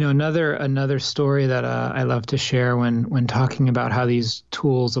 Another story that I love to share when talking about how these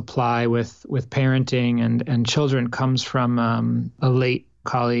tools apply with parenting and children comes from a late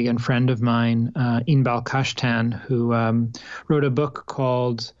colleague and friend of mine, Inbal Kashtan, who wrote a book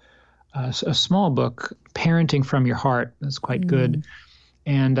called, a small book, Parenting from Your Heart. That's quite good.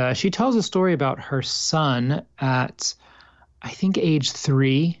 And she tells a story about her son at, I think, age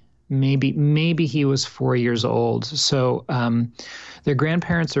 3. Maybe he was 4 years old. So their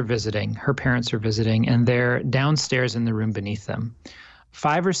grandparents are visiting, her parents are visiting, and they're downstairs in the room beneath them.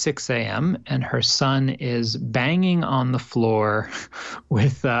 5 or 6 a.m., and her son is banging on the floor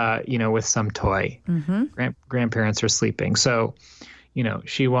with some toy. Grandparents are sleeping. So,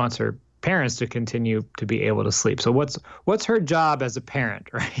 she wants her parents to continue to be able to sleep. So what's her job as a parent,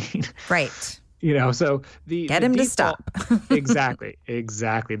 right? Right. So get him to stop. Exactly.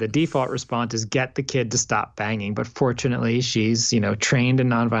 The default response is get the kid to stop banging. But fortunately, she's, trained in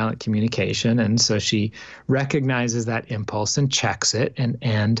nonviolent communication. And so she recognizes that impulse and checks it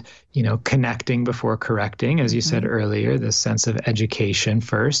and connecting before correcting, as you said earlier, this sense of education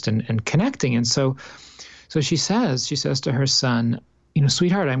first and connecting. And so she says to her son,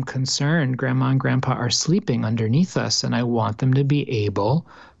 sweetheart, I'm concerned Grandma and Grandpa are sleeping underneath us, and I want them to be able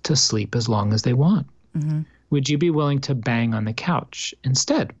to sleep as long as they want. Would you be willing to bang on the couch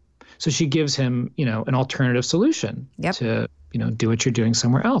instead? So she gives him, an alternative solution to, do what you're doing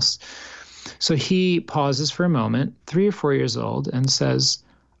somewhere else. So he pauses for a moment, 3 or 4 years old, and says,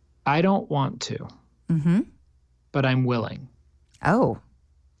 I don't want to, but I'm willing. Oh.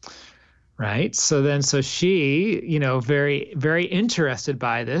 Right. So she, very, very interested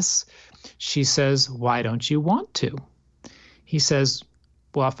by this, she says, why don't you want to? He says,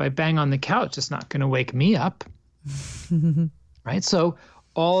 well, if I bang on the couch, it's not going to wake me up. Right? So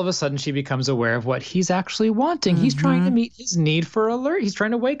all of a sudden she becomes aware of what he's actually wanting. He's trying to meet his need for alert. He's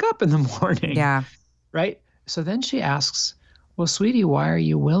trying to wake up in the morning. Yeah. Right? So then she asks, well, sweetie, why are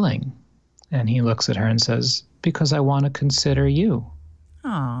you willing? And he looks at her and says, because I want to consider you.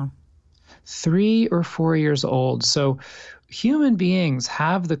 Aw. 3 or 4 years old. So human beings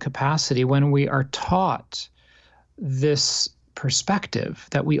have the capacity, when we are taught this perspective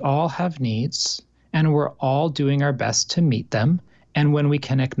that we all have needs and we're all doing our best to meet them. And when we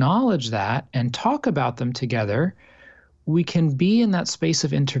can acknowledge that and talk about them together, we can be in that space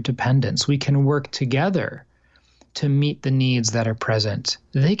of interdependence. We can work together to meet the needs that are present.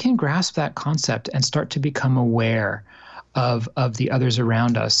 They can grasp that concept and start to become aware of the others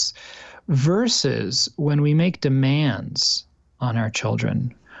around us, versus when we make demands on our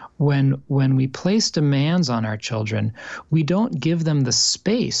children. When we place demands on our children, we don't give them the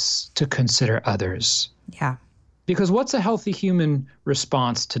space to consider others. Yeah. Because what's a healthy human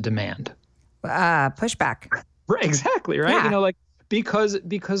response to demand? Pushback. Right, exactly, right? Yeah. You know, like because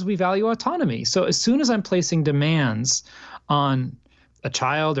we value autonomy. So as soon as I'm placing demands on a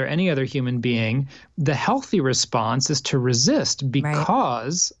child or any other human being, the healthy response is to resist,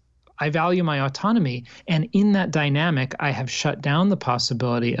 because I value my autonomy. And in that dynamic, I have shut down the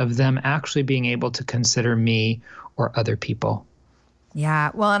possibility of them actually being able to consider me or other people.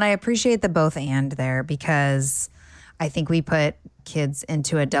 Yeah. Well, and I appreciate the both and there, because I think we put kids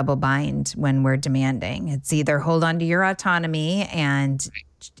into a double bind when we're demanding. It's either hold on to your autonomy and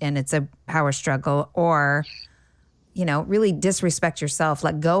it's a power struggle, or, you know, really disrespect yourself,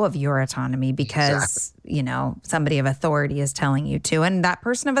 let go of your autonomy because, you know, somebody of authority is telling you to. And that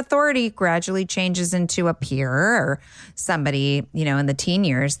person of authority gradually changes into a peer or somebody, you know, in the teen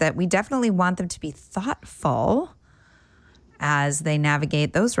years, that we definitely want them to be thoughtful as they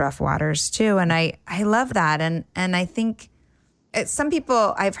navigate those rough waters too. And I love that. And I think some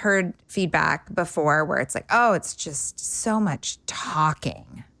people, I've heard feedback before where it's like, oh, it's just so much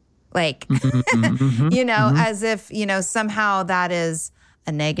talking. Like, you know, as if, you know, somehow that is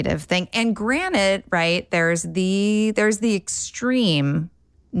a negative thing. And granted, right, there's the extreme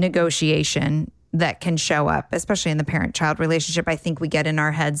negotiation that can show up, especially in the parent-child relationship. I think we get in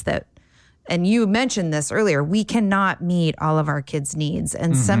our heads that, and you mentioned this earlier, we cannot meet all of our kids' needs.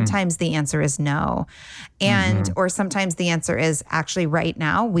 And sometimes the answer is no. And, or sometimes the answer is actually right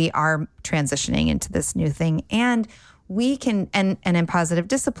now we are transitioning into this new thing. And we can, and in positive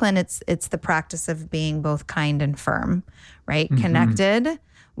discipline, it's the practice of being both kind and firm, right? Connected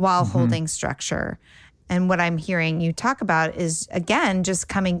while holding structure. And what I'm hearing you talk about is, again, just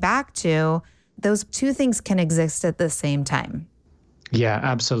coming back to those two things can exist at the same time. Yeah,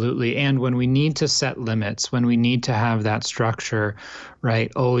 absolutely. And when we need to set limits, when we need to have that structure, right,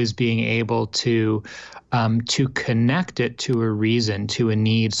 always being able to connect it to a reason, to a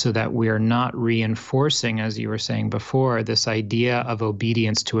need, so that we are not reinforcing, as you were saying before, this idea of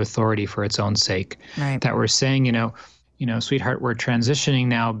obedience to authority for its own sake. Right. That we're saying, you know, sweetheart, we're transitioning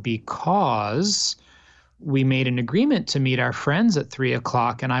now because we made an agreement to meet our friends at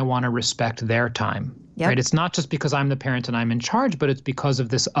 3:00, and I want to respect their time. Yep. Right? It's not just because I'm the parent and I'm in charge, but it's because of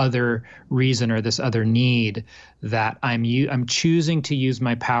this other reason or this other need that I'm choosing to use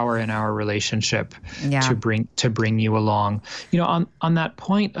my power in our relationship to bring you along. You know, on that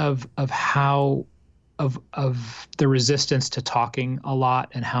point of how of the resistance to talking a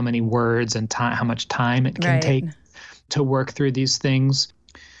lot and how many words and time, how much time it can take to work through these things.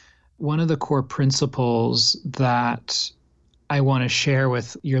 One of the core principles that I want to share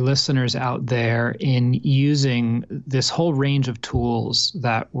with your listeners out there in using this whole range of tools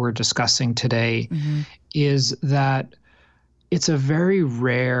that we're discussing today is that it's a very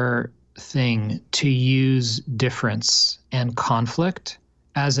rare thing to use difference and conflict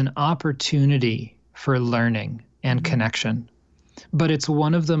as an opportunity for learning and connection. But it's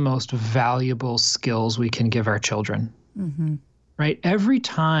one of the most valuable skills we can give our children. Right? Every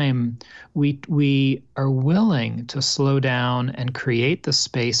time we are willing to slow down and create the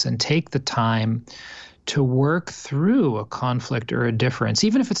space and take the time to work through a conflict or a difference,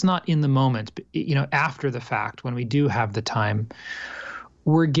 even if it's not in the moment, you know, after the fact, when we do have the time,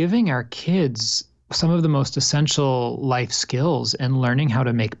 we're giving our kids some of the most essential life skills and learning how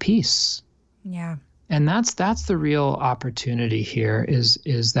to make peace. Yeah. And that's the real opportunity here is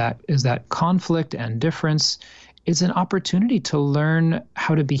that conflict and difference is an opportunity to learn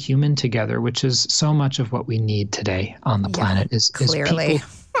how to be human together, which is so much of what we need today on the planet is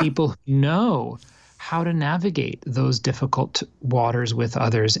people who know how to navigate those difficult waters with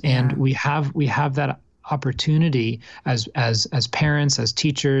others. And we have that opportunity as parents, as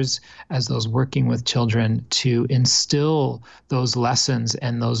teachers, as those working with children to instill those lessons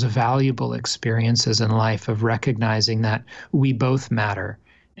and those valuable experiences in life of recognizing that we both matter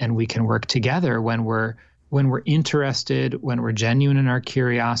and we can work together when we're interested, when we're genuine in our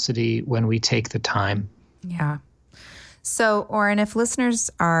curiosity, when we take the time. Yeah. So, Oren, if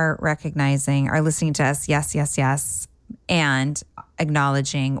listeners are listening to us, yes, and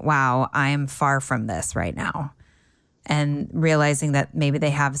acknowledging, wow, I am far from this right now, and realizing that maybe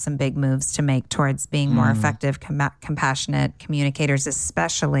they have some big moves to make towards being more effective, compassionate communicators,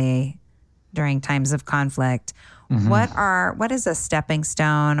 especially during times of conflict, what is a stepping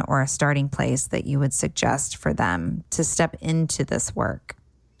stone or a starting place that you would suggest for them to step into this work?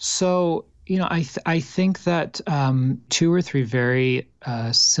 So, I think that 2 or 3 very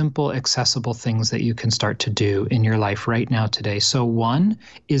simple, accessible things that you can start to do in your life right now today. So one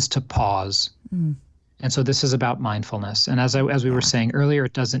is to pause. And so this is about mindfulness. And as we were saying earlier,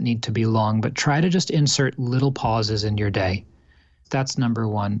 it doesn't need to be long, but try to just insert little pauses in your day. That's number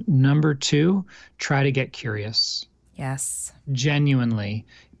 1. Number 2, try to get curious. Yes. Genuinely.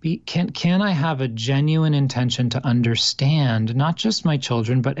 Can I have a genuine intention to understand not just my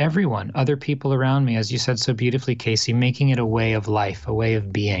children, but everyone, other people around me, as you said so beautifully, Casey, making it a way of life, a way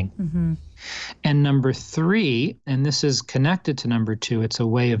of being. And number 3, and this is connected to number 2, it's a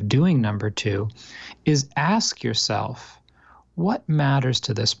way of doing number 2, is ask yourself, what matters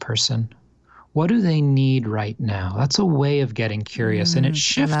to this person? What do they need right now? That's a way of getting curious, and it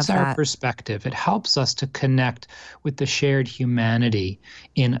shifts our perspective. It helps us to connect with the shared humanity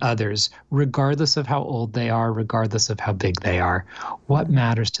in others, regardless of how old they are, regardless of how big they are. What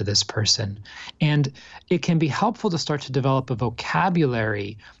matters to this person? And it can be helpful to start to develop a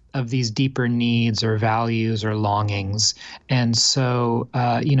vocabulary of these deeper needs or values or longings. And so,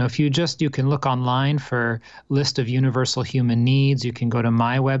 if you can look online for list of universal human needs. You can go to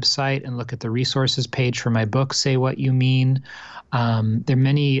my website and look at the resources page for my book, Say What You Mean. There are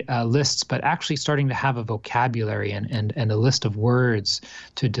many lists, but actually starting to have a vocabulary and a list of words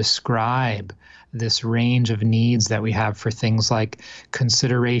to describe this range of needs that we have for things like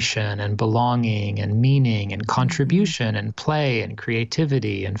consideration and belonging and meaning and contribution and play and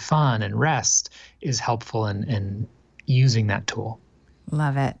creativity and fun and rest is helpful in using that tool.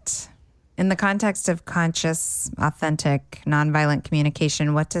 Love it. In the context of conscious, authentic, nonviolent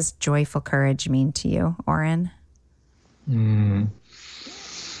communication, what does joyful courage mean to you, Oren?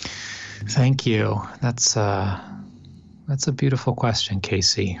 Thank you. That's a beautiful question,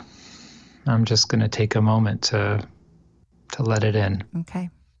 Casey. I'm just going to take a moment to let it in.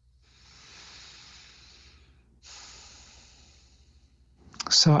 Okay.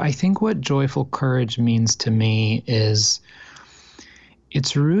 So I think what joyful courage means to me is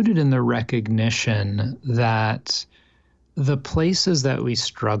it's rooted in the recognition that the places that we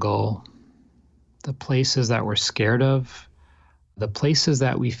struggle, the places that we're scared of, the places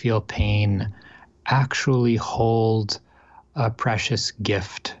that we feel pain actually hold a precious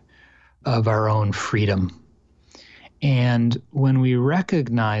gift of our own freedom. And when we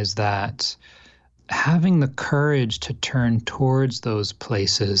recognize that, having the courage to turn towards those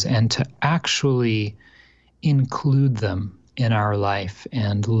places and to actually include them in our life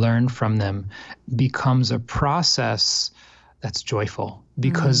and learn from them becomes a process that's joyful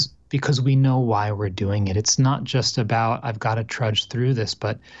because we know why we're doing it. It's not just about, I've got to trudge through this,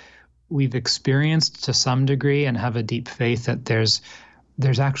 but we've experienced to some degree and have a deep faith that there's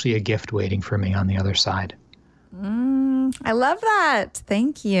actually a gift waiting for me on the other side. I love that.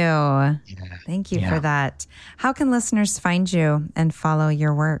 Thank you. Yeah. Thank you for that. How can listeners find you and follow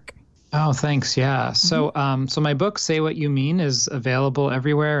your work? Oh, thanks. Yeah. So my book, Say What You Mean, is available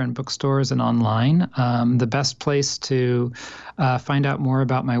everywhere in bookstores and online. The best place to find out more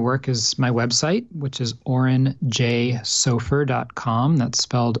about my work is my website, which is orenjaysofer.com. That's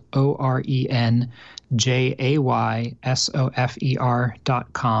spelled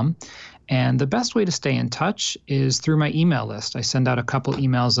ORENJAYSOFER.com. And the best way to stay in touch is through my email list. I send out a couple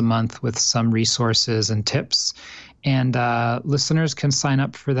emails a month with some resources and tips. And listeners can sign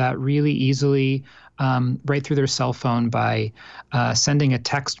up for that really easily right through their cell phone by sending a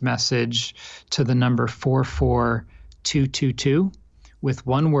text message to the number 44222 with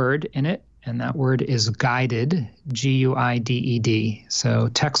one word in it. And that word is guided, GUIDED. So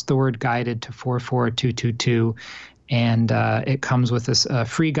text the word guided to 44222. And it comes with this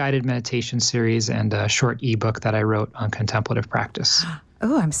free guided meditation series and a short ebook that I wrote on contemplative practice.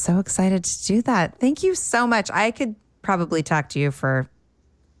 Oh, I'm so excited to do that. Thank you so much. I could probably talk to you for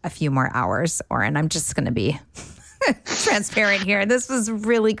a few more hours, Oren. I'm just going to be transparent here. This was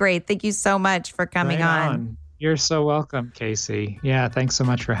really great. Thank you so much for coming on. You're so welcome, Casey. Yeah, thanks so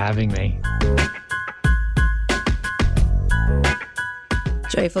much for having me.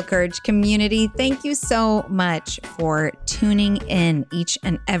 Joyful Courage community, thank you so much for tuning in each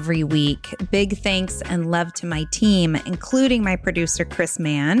and every week. Big thanks and love to my team, including my producer, Chris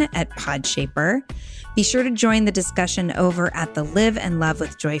Mann at Podshaper. Be sure to join the discussion over at the Live and Love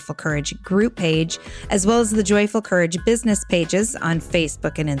with Joyful Courage group page, as well as the Joyful Courage business pages on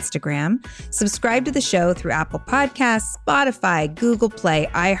Facebook and Instagram. Subscribe to the show through Apple Podcasts, Spotify, Google Play,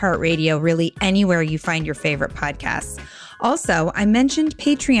 iHeartRadio, really anywhere you find your favorite podcasts. Also, I mentioned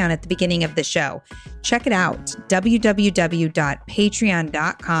Patreon at the beginning of the show. Check it out,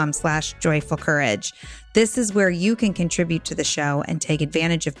 www.patreon.com/joyfulcourage. This is where you can contribute to the show and take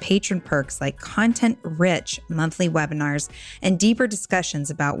advantage of patron perks like content-rich monthly webinars and deeper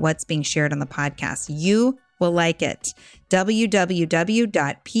discussions about what's being shared on the podcast. You will like it.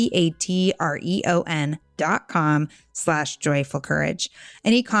 www.patreon.com/joyfulcourage.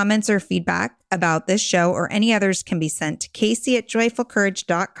 Any comments or feedback about this show or any others can be sent to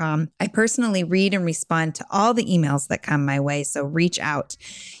Casey@joyfulcourage.com. I personally read and respond to all the emails that come my way, so reach out.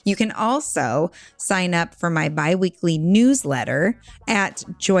 You can also sign up for my bi-weekly newsletter at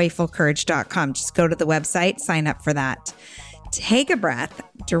joyfulcourage.com. Just go to the website, sign up for that. Take a breath,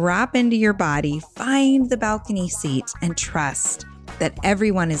 drop into your body, find the balcony seat, and trust that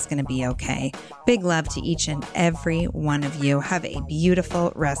everyone is going to be okay. Big love to each and every one of you. Have a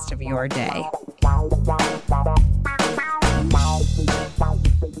beautiful rest of your day.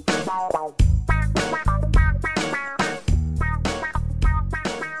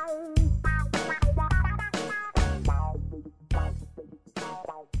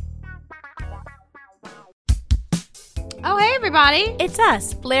 Oh, hey, everybody. It's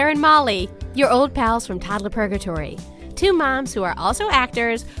us, Blair and Molly, your old pals from Toddler Purgatory. Two moms who are also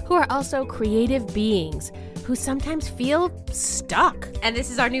actors, who are also creative beings, who sometimes feel stuck. And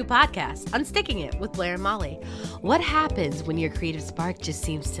this is our new podcast, Unsticking It with Blair and Molly. What happens when your creative spark just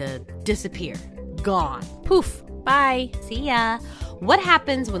seems to disappear? Gone. Poof. Bye. See ya. What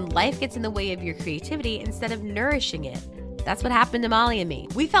happens when life gets in the way of your creativity instead of nourishing it? That's what happened to Molly and me.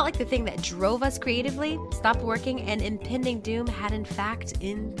 We felt like the thing that drove us creatively stopped working and impending doom had in fact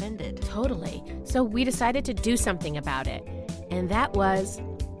impended. Totally. So we decided to do something about it. And that was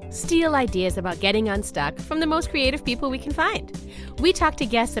steal ideas about getting unstuck from the most creative people we can find. We talked to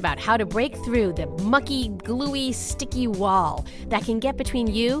guests about how to break through the mucky, gluey, sticky wall that can get between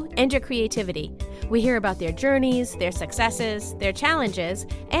you and your creativity. We hear about their journeys, their successes, their challenges,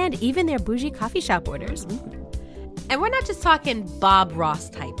 and even their bougie coffee shop orders. And we're not just talking Bob Ross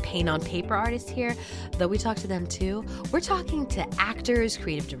type paint on paper artists here, though we talk to them too. We're talking to actors,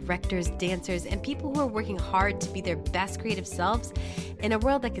 creative directors, dancers, and people who are working hard to be their best creative selves in a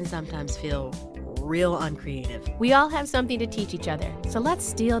world that can sometimes feel real uncreative. We all have something to teach each other, so let's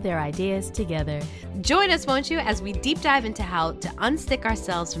steal their ideas together. Join us, won't you, as we deep dive into how to unstick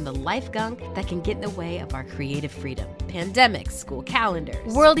ourselves from the life gunk that can get in the way of our creative freedom. Pandemics, school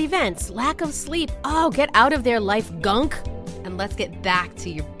calendars, world events, lack of sleep. Oh, get out of their life gunk. And let's get back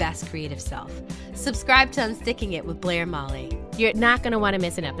to your best creative self. Subscribe to Unsticking It with Blair and Molly. You're not going to want to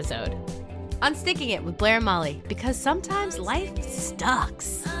miss an episode. Unsticking It with Blair and Molly, because sometimes life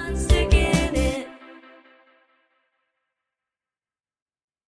sucks.